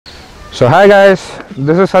So hi guys,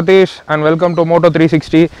 this is Satish and welcome to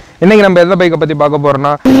Moto360. இன்னைக்கு நம்ம எந்த பைக்கை பத்தி பார்க்க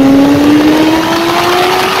போறோம்னா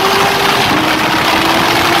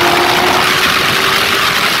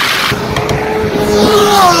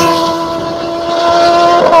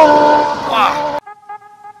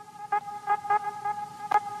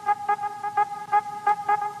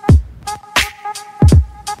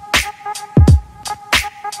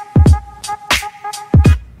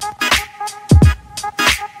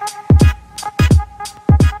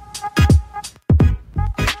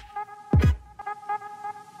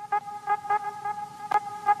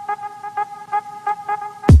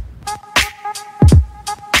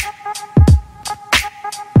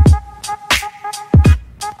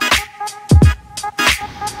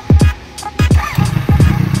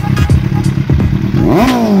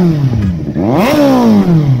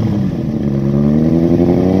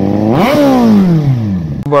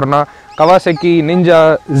Kawasaki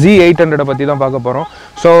Z800 பத்தி தான் பார்க்க போறோம்.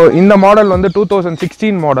 So இந்த மாடல் வந்து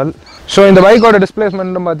 2016 மாடல். So இந்த பைக்கோட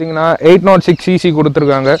டிஸ்பிளேஸ்மென்ட் பாத்தீங்கன்னா 806 cc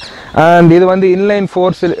கொடுத்திருக்காங்க. And இது வந்து inline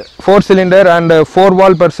 4 cylinder and 4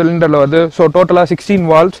 valve per cylinderல வருது. So டோட்டலா 16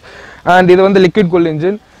 valves and இது வந்து liquid cooled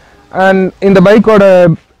engine. And இந்த பைக்கோட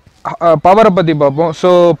பவரை பத்தி பார்ப்போம். So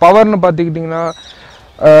பவர்னு பாத்தீங்கன்னா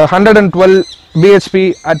 112 bhp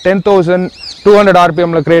at 10,200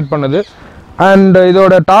 rpm ல கிரியேட் பண்ணுது. And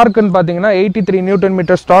இதோட டார்க்னு பாத்தீங்கன்னா 83 Newton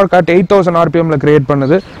metre dark at 8000 rpm ல கிரியேட்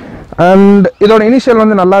பண்ணுது. And இதோட இனிஷியல்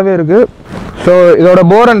வந்து நல்லாவே இருக்கு. ஸோ இதோட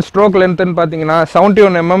போர் அண்ட் ஸ்ட்ரோக் லென்த்னு பாத்தீங்கன்னா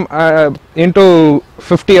 71 mm into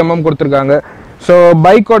 50 mm கொடுத்துருக்காங்க. ஸோ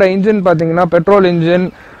பைக்கோட இன்ஜின் பாத்தீங்கன்னா petrol engine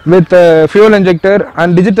with fuel injector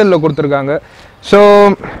and டிஜிட்டல்ல கொடுத்துருக்காங்க. ஸோ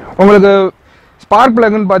உங்களுக்கு ஸ்பார்க்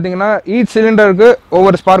பிளக்னு பாத்தீங்கன்னா ஈச் சிலிண்டருக்கு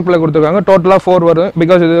ஒவ்வொரு ஸ்பார்க் பிளக் கொடுத்துருக்காங்க. டோட்டலா 4 வரும்.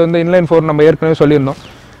 பிகாஸ் இது வந்து இன்லைன் 4 நம்ம ஏற்கனவே சொல்லியிருந்தோம்.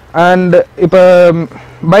 அண்ட் இப்போ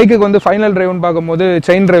பைக்குக்கு வந்து ஃபைனல் டிரைவ்னு பார்க்கும்போது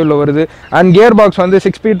செயின் டிரைவில் வருது. அண்ட் கியர் பாக்ஸ் வந்து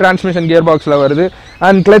 6 ஸ்பீட் டிரான்ஸ்மிஷன் கியர் பாக்ஸில் வருது.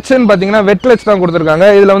 அண்ட் கிளச்சுன்னு பார்த்தீங்கன்னா வெட் கிளச் தான் கொடுத்துருக்காங்க.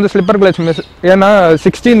 இதில் வந்து ஸ்லிப்பர் கிளச் மிஸ், ஏன்னா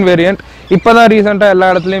 16 வேரியன்ட் இப்போ தான் ரீசெண்டாக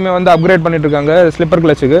எல்லா இடத்துலையுமே வந்து அப்கிரேட் பண்ணிட்டு இருக்காங்க ஸ்லிப்பர்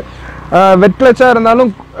கிளச்சுக்கு. வெட் கிளச்சாக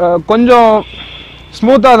இருந்தாலும் கொஞ்சம்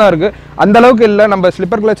ஸ்மூத்தாக தான் இருக்குது. அந்த அளவுக்கு இல்லை, நம்ம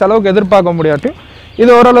ஸ்லிப்பர் கிளச் அளவுக்கு எதிர்பார்க்க முடியாட்டி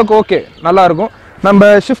இது ஓரளவுக்கு ஓகே, நல்லாயிருக்கும். நம்ம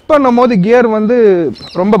ஷிஃப்ட் பண்ணும் போது கியர் வந்து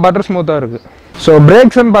ரொம்ப பட்டர் ஸ்மூத்தாக இருக்குது. ஸோ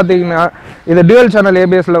பிரேக்ஸ்ன்னு பார்த்தீங்கன்னா இது டியூவல் சேனல்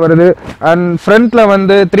ஏபிஎஸ்ல வருது. அண்ட் ஃப்ரண்ட்ல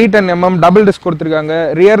வந்து 310 mm டபுள் டிஸ்க் கொடுத்துருக்காங்க.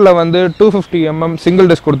 ரியரில் வந்து 250 mm சிங்கிள்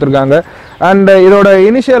டிஸ்க் கொடுத்துருக்காங்க. அண்ட் இதோட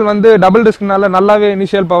இனிஷியல் வந்து டபுள் டிஸ்க்னால நல்லாவே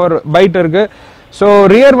இனிஷியல் பவர் பைட் இருக்கு. ஸோ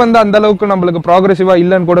ரியர் வந்து அந்த அளவுக்கு நம்மளுக்கு ப்ராக்ரெசிவாக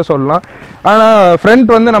இல்லைன்னு கூட சொல்லலாம். ஆனால் ஃப்ரண்ட்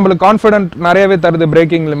வந்து நம்மளுக்கு கான்ஃபிடென்ட் நிறையவே தருது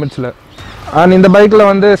பிரேக்கிங் லிமிட்ஸில். அண்ட் இந்த பைக்கில்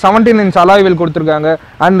வந்து 17 inch அலாய் வீல் கொடுத்துருக்காங்க.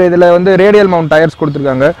 அண்ட் இதில் வந்து ரேடியல் மவுண்ட் டயர்ஸ்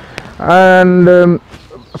கொடுத்துருக்காங்க. அண்ட்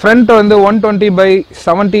ஃப்ரண்ட் வந்து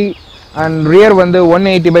 120/70 அண்ட் ரியர் வந்து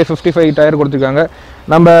 180/55 டயர் கொடுத்துருக்காங்க.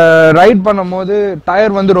 நம்ம ரைட் பண்ணும்போது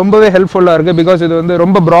டயர் வந்து ரொம்பவே ஹெல்ப்ஃபுல்லாக இருக்குது. பிகாஸ் இது வந்து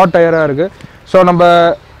ரொம்ப ப்ராட் டயராக இருக்குது. ஸோ நம்ம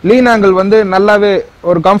லீன் ஆங்கிள் வந்து நல்லாவே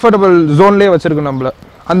ஒரு கம்ஃபர்டபுள் ஜோன்லேயே வச்சுருக்கு. நம்மளை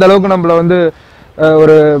அந்த அளவுக்கு நம்மளை வந்து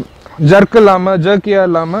ஒரு ஜர்க் இல்லாமல் ஜர்க்கியாக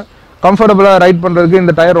இல்லாமல் கம்ஃபர்டபுளாக ரைட் பண்ணுறதுக்கு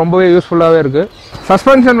இந்த டயர் ரொம்பவே யூஸ்ஃபுல்லாகவே இருக்குது.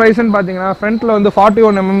 சஸ்பென்ஷன் வைஸ்ன்னு பார்த்தீங்கன்னா ஃப்ரண்ட்டில் வந்து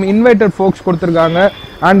 41 mm இன்வெர்டட் ஃபோக்ஸ் கொடுத்துருக்காங்க.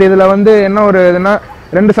 அண்ட் இதில் வந்து என்ன ஒரு இதுனா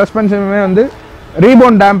 2 சஸ்பென்ஷனுமே வந்து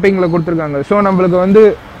ரீபவுண்ட் டேம்பிங்கில் கொடுத்துருக்காங்க. ஸோ நம்மளுக்கு வந்து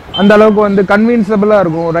அந்த அளவுக்கு வந்து கன்வீன்சபிளாக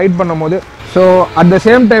இருக்கும் ரைட் பண்ணும் போது. So at the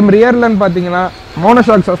same time ரியர்லன்னு பார்த்தீங்கன்னா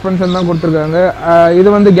மோனோஷாக் சஸ்பென்ஷன் தான் கொடுத்துருக்காங்க. இது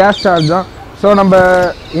வந்து கேஸ் சார்ஜ் தான். ஸோ நம்ம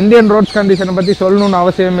இந்தியன் ரோட்ஸ் கண்டிஷனை பற்றி சொல்லணும்னு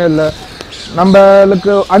அவசியமே இல்லை.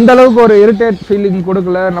 நம்மளுக்கு அந்த அளவுக்கு ஒரு இரிட்டேட் ஃபீலிங்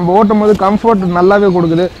கொடுக்கல. நம்ம ஓட்டும் போது கம்ஃபர்ட் நல்லாவே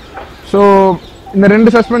கொடுக்குது. ஸோ இந்த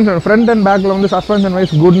 2 சஸ்பென்ஷன் ஃப்ரண்ட் அண்ட் பேக்கில் வந்து சஸ்பென்ஷன்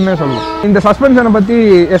வைஸ் குட்னே சொல்லணும். இந்த சஸ்பென்ஷனை பற்றி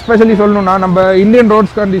எஸ்பெஷலி சொல்லணும்னா நம்ம இந்தியன்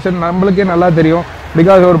ரோட்ஸ் கண்டிஷன் நம்மளுக்கே நல்லா தெரியும்.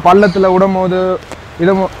 பிகாஸ் ஒரு பள்ளத்தில் விடும் போது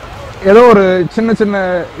ஏதோ ஒரு சின்ன சின்ன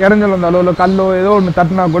இறஞ்சல் வந்தாலோ இல்லை கல்லோ ஏதோ ஒன்று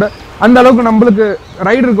தட்டினா கூட அந்த அளவுக்கு நம்மளுக்கு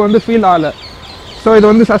ரைடருக்கு வந்து ஃபீல் ஆகலை. ஸோ இது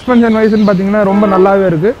வந்து சஸ்பென்ஷன் வைஸ்ன்னு பார்த்தீங்கன்னா ரொம்ப நல்லாவே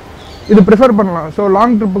இருக்குது. இது ப்ரிஃபர் பண்ணலாம். ஸோ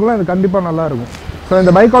லாங் ட்ரிப்புக்குலாம் இது கண்டிப்பாக நல்லாயிருக்கும். ஸோ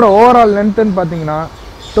இந்த பைக்கோட ஓவரால் லென்த்துன்னு பார்த்தீங்கன்னா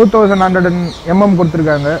 2100 mm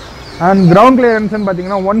கொடுத்துருக்காங்க. அண்ட் கிரவுண்ட் கிளியரன்ஸ்ன்னு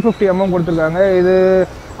பார்த்தீங்கன்னா 150 mm கொடுத்துருக்காங்க. இது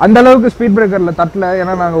அந்த அளவுக்கு ஸ்பீட் பிரேக்கரில் தட்டல,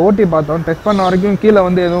 ஏன்னா நாங்கள் ஓட்டி பார்த்தோம், டெஸ்ட் பண்ண வரைக்கும் கீழே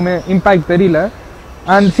வந்து எதுவுமே இம்பாக்ட் தெரியல.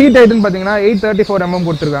 அண்ட் சீட் ஹைட்டுன்னு பார்த்தீங்கன்னா 834 mm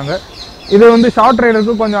கொடுத்துருக்காங்க. இது வந்து ஷார்ட்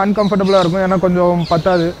ரைடருக்கு கொஞ்சம் அன்கம்ஃபர்டபுளாக இருக்கும், ஏன்னா கொஞ்சம்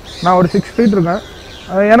பத்தாது. நான் ஒரு 6 feet இருக்கேன்,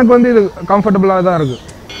 எனக்கு வந்து இது கம்ஃபர்டபுளாக தான் இருக்குது.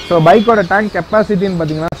 ஸோ பைக்கோட டேங்க் கெப்பாசிட்டின்னு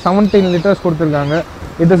பார்த்தீங்கன்னா 17 liters கொடுத்துருக்காங்க.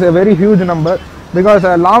 It is a very huge number. Because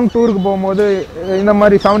long டூருக்கு போகும்போது இந்த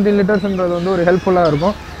மாதிரி 17 litersன்றது வந்து ஒரு ஹெல்ப்ஃபுல்லாக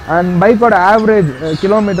இருக்கும். அண்ட் பைக்கோட ஆவரேஜ்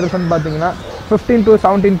கிலோமீட்டர்ஸ்ன்னு பார்த்தீங்கன்னா 15 to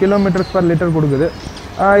 17 km/liter கொடுக்குது.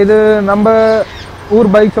 இது நம்ம ஊர்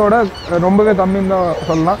பைக்ஸோட ரொம்பவே கம்மின்னு தான்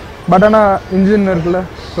சொல்லலாம். பட் ஆனால் இன்ஜின் இருக்குல்ல,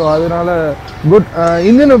 ஸோ அதனால குட்.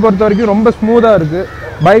 இன்ஜினை பொறுத்த வரைக்கும் ரொம்ப ஸ்மூத்தாக இருக்குது.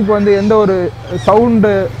 பைக் வந்து எந்த ஒரு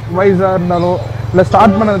சவுண்டு வைஸாக இருந்தாலும் இல்லை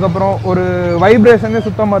ஸ்டார்ட் பண்ணதுக்கப்புறம் ஒரு வைப்ரேஷனே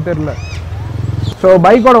சுத்தமாக தெரில. ஸோ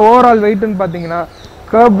பைக்கோட ஓவரால் வெயிட்னு பார்த்தீங்கன்னா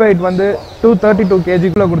கர்ப் வெயிட் வந்து 232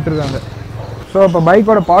 kgக்குள்ளே கொடுத்துருக்காங்க. ஸோ இப்போ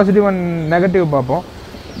பைக்கோட பாசிட்டிவ் அண்ட் நெகட்டிவ் பார்ப்போம்.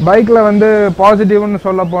 பைக்கில் வந்து பாசிட்டிவ்னு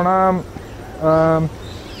சொல்ல போனால்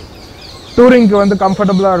டூரிங்க்கு வந்து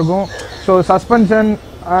கம்ஃபர்டபுளாக இருக்கும். So suspension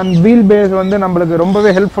and we'll base வந்து நம்மளுக்கு ரொம்பவே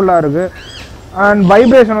ஹெல்ப்ஃபுல்லாக இருக்குது. அண்ட்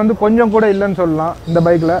வைப்ரேஷன் வந்து கொஞ்சம் கூட இல்லைன்னு சொல்லலாம் இந்த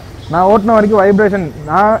பைக்கில். நான் ஓட்டின வரைக்கும் வைப்ரேஷன்,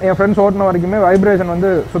 நான் என் ஃப்ரெண்ட்ஸ் ஓட்டின வரைக்குமே வைப்ரேஷன் வந்து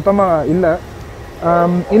சுத்தமாக இல்லை.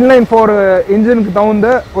 இன்லைன் 4 இன்ஜினுக்கு தகுந்த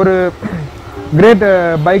ஒரு கிரேட்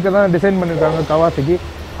பைக்கை தான் டிசைன் பண்ணியிருக்காங்க கவாசகி.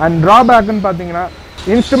 அண்ட் ட்ராபேக்குன்னு பார்த்தீங்கன்னா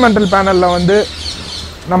இன்ஸ்ட்ருமெண்டல் பேனலில் வந்து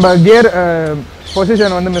நம்ம கியர்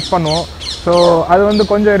பொசிஷன் வந்து மிஸ் பண்ணுவோம். ஸோ அது வந்து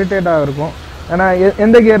கொஞ்சம் இரிட்டேட்டாக இருக்கும். ஏன்னா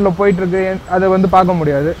எந்த கியரில் போயிட்டுருக்கு அதை வந்து பார்க்க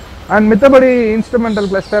முடியாது. அண்ட் மித்தபடி இன்ஸ்ட்ருமெண்டல்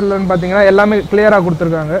கிளஸ்டர்லன்னு பார்த்தீங்கன்னா எல்லாமே கிளியராக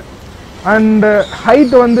கொடுத்துருக்காங்க. அண்டு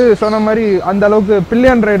ஹைட் வந்து சொன்ன மாதிரி அந்த அளவுக்கு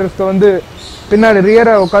பில்லியன் ரைடர்ஸ்க்கு வந்து பின்னாடி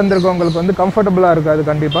ரியரை உட்காந்துருக்கவங்களுக்கு வந்து கம்ஃபர்டபுளாக இருக்காது.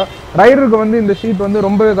 கண்டிப்பாக ரைடருக்கு வந்து இந்த சீட் வந்து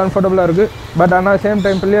ரொம்பவே கம்ஃபர்டபுளாக இருக்குது. பட் ஆனால் சேம்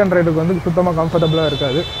டைம் பில்லியன் ரைடருக்கு வந்து சுத்தமாக கம்ஃபர்டபுளாக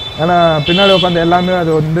இருக்காது. ஏன்னா பின்னாடி உட்காந்து எல்லாமே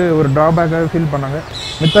அது வந்து ஒரு ட்ராபேக்காக ஃபீல் பண்ணாங்க.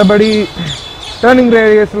 மித்தபடி டேர்னிங்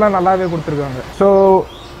ரேடியஸ்லாம் நல்லாவே கொடுத்துருக்காங்க. ஸோ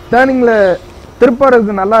டேர்னிங்கில்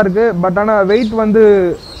திருப்பறதுக்கு நல்லா இருக்குது. பட் ஆனால் வெயிட் வந்து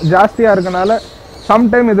ஜாஸ்தியாக இருக்கனால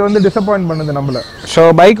சம்டைம் இது வந்து டிசப்பாயிண்ட் பண்ணுது நம்மளை. ஸோ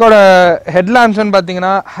பைக்கோட ஹெட்லாம்ப்ஸ்ன்னு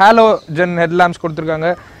பார்த்தீங்கன்னா ஹாலோஜன் ஹெட்லாம்ப்ஸ் கொடுத்துருக்காங்க.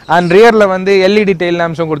 அண்ட் ரியரில் வந்து எல்இடி டெயில்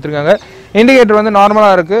லேம்ப்ஸும் கொடுத்துருக்காங்க. இண்டிகேட்டர் வந்து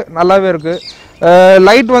நார்மலாக இருக்குது, நல்லாவே இருக்குது.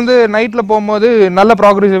 லைட் வந்து நைட்டில் போகும்போது நல்ல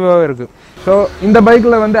ப்ராக்ரெசிவாகவே இருக்குது. ஸோ இந்த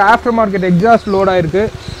பைக்கில் வந்து ஆஃப்டர் மார்க்கெட் எக்ஸாஸ்ட் லோட் ஆகிருக்கு.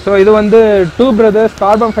 ஸோ இது வந்து 2 brothers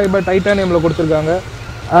கார்பன் ஃபைபர் டைட்டானியமில் கொடுத்துருக்காங்க.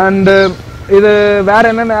 அண்டு இது வேறு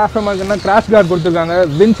என்னென்ன ஆஃப்டர் மார்க்கெட்னா கிராஷ் கார்டு கொடுத்துருக்காங்க,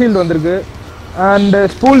 விண்ட்ஷீல்டு வந்திருக்கு, அண்டு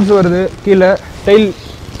ஸ்பூல்ஸ் வருது கீழே, டெயில்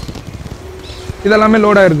இதெல்லாமே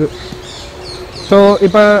லோடாக இருக்குது. ஸோ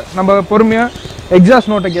இப்போ நம்ம பொறுமையாக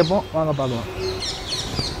எக்ஸாஸ்ட் நோட்டை கேட்போம், வாங்க பார்க்கலாம்.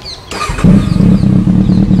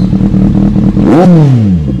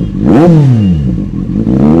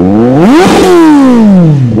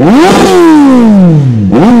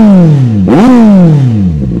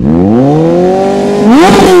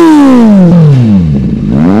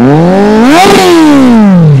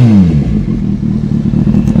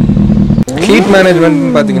 ஹீட் மேனேஜ்மெண்ட்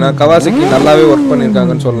பார்த்தீங்கன்னா கவாசகி நல்லாவே ஒர்க்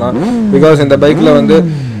பண்ணியிருக்காங்கன்னு சொல்லலாம். பிகாஸ் இந்த பைக்கில் வந்து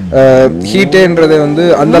ஹீட்டேன்றது வந்து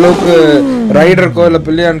அந்தளவுக்கு ரைடருக்கோ இல்லை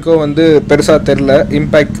பில்லியானுக்கோ வந்து பெருசாக தெரில,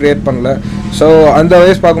 இம்பேக்ட் க்ரியேட் பண்ணல. ஸோ அந்த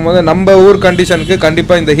வயசு பார்க்கும்போது நம்ம ஊர் கண்டிஷனுக்கு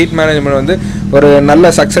கண்டிப்பாக இந்த ஹீட் மேனேஜ்மெண்ட் வந்து ஒரு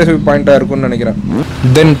நல்ல சக்ஸஸ்ஃபுல் பாயிண்ட்டாக இருக்கும்னு நினைக்கிறேன்.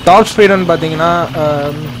 தென் டாப் ஸ்பீடுன்னு பார்த்தீங்கன்னா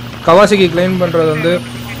கவாசகி கிளைம் பண்ணுறது வந்து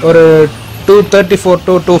ஒரு 234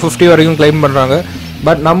 to 250 வரைக்கும் கிளைம் பண்ணுறாங்க.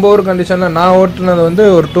 பட் நம்ம ஊர் கண்டிஷனில் நான் ஓட்டுனது வந்து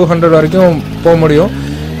ஒரு 200 வரைக்கும் போக முடியும்.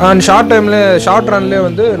 அண்ட் ஷார்ட் ரன்லேயே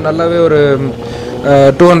வந்து நல்லாவே ஒரு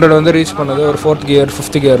 200 வந்து ரீச் பண்ணது ஒரு 4th gear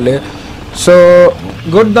 5th கியர்லேயே. So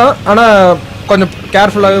good தான், ஆனால் கொஞ்சம்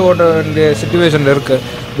கேர்ஃபுல்லாகவே ஓட்ட வேண்டிய சிச்சுவேஷன் இருக்குது.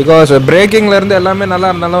 பிகாஸ் பிரேக்கிங்லேருந்து எல்லாமே நல்லா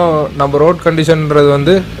இருந்தாலும் நம்ம ரோட் கண்டிஷன்ன்றது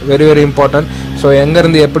வந்து வெரி வெரி இம்பார்ட்டன்ட். ஸோ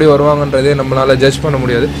எங்கேருந்து எப்படி வருவாங்கன்றதே நம்மளால் ஜட்ஜ் பண்ண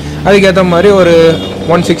முடியாது. அதுக்கேற்ற மாதிரி ஒரு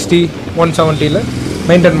 160 170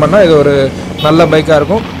 மெயின்டைன் பண்ணால் இது ஒரு நல்ல பைக்காக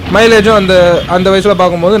இருக்கும். மைலேஜும் அந்த வயசில்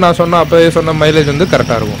பார்க்கும்போது நான் அப்போவே சொன்ன மைலேஜ் வந்து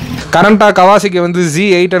கரெக்டாக இருக்கும். கரண்ட்டாக கவாசகி வந்து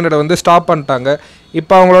Z800 வந்து ஸ்டாப் பண்ணிட்டாங்க.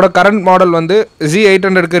 இப்போ அவங்களோட கரண்ட் மாடல் வந்து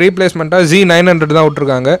Z800க்கு ரீப்ளேஸ்மெண்ட்டாக Z900 தான்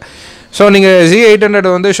விட்ருக்காங்க. ஸோ நீங்கள் Z800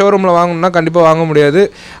 வந்து ஷோரூமில் வாங்கணுன்னா கண்டிப்பாக வாங்க முடியாது.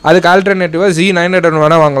 அதுக்கு ஆல்டர்னேட்டிவாக Z900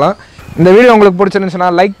 வேணால் வாங்கலாம். இந்த வீடியோ உங்களுக்கு பிடிச்சிருந்துச்சுன்னா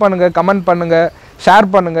லைக் பண்ணுங்கள், கமெண்ட் பண்ணுங்கள், ஷேர்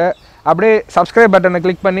பண்ணுங்கள். அப்படியே சப்ஸ்கிரைப் பட்டனை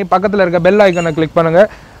கிளிக் பண்ணி பக்கத்தில் இருக்க பெல் ஐக்கனை கிளிக் பண்ணுங்கள்.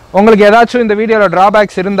 உங்களுக்கு ஏதாச்சும் இந்த வீடியோவில்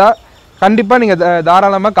ட்ராபேக்ஸ் இருந்தால் கண்டிப்பாக நீங்கள்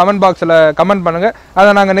தாராளமாக கமெண்ட் பாக்ஸில் கமெண்ட் பண்ணுங்கள். அதை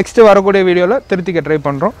நாங்கள் நெக்ஸ்ட்டு வரக்கூடிய வீடியோவில் திருத்திக்க ட்ரை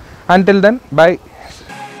பண்ணுறோம். Until then, bye.